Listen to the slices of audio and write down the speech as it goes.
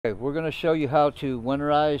Okay, we're going to show you how to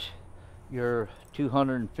winterize your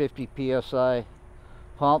 250 PSI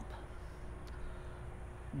pump.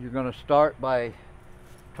 You're going to start by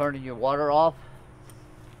turning your water off,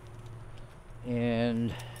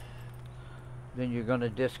 and then you're going to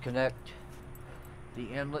disconnect the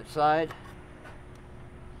inlet side.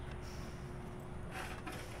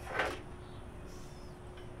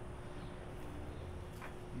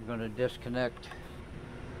 You're going to disconnect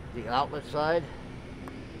the outlet side.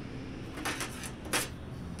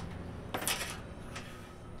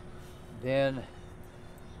 Then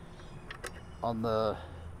on the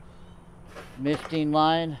misting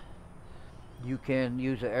line, you can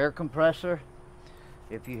use an air compressor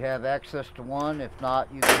if you have access to one. If not,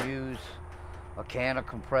 you can use a can of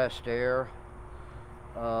compressed air.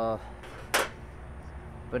 But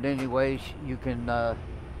anyways, you can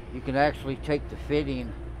actually take the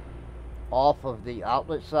fitting off of the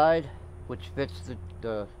outlet side, which fits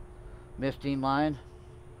the misting line,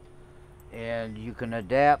 and you can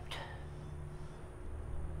adapt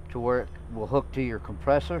to where it will hook to your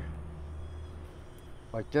compressor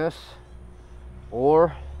like this,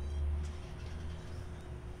 or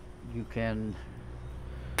you can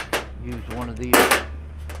use one of these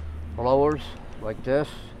blowers like this.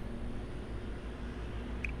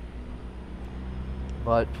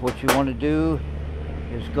 But what you want to do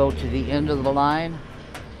is go to the end of the line,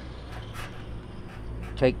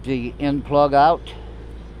 take the end plug out,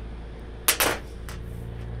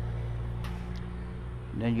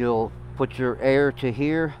 then you'll put your air to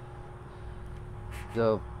here,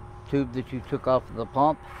 the tube that you took off of the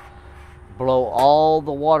pump. Blow all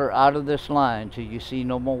the water out of this line till you see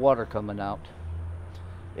no more water coming out.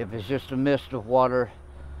 If it's just a mist of water,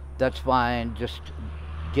 that's fine. Just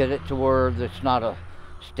get it to where there's not a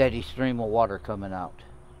steady stream of water coming out.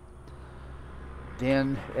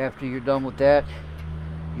 Then after you're done with that,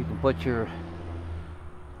 you can put your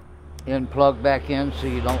end plug back in so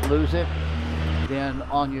you don't lose it. Then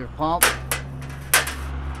on your pump,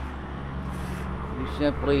 you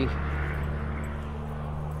simply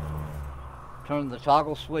turn the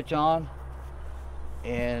toggle switch on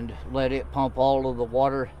and let it pump all of the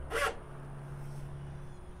water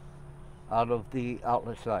out of the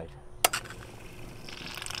outlet side.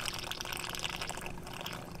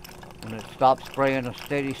 When it stops spraying a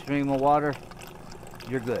steady stream of water,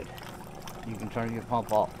 you're good. You can turn your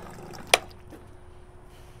pump off.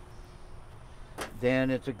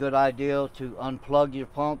 Then it's a good idea to unplug your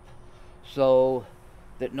pump so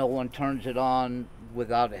that no one turns it on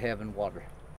without it having water.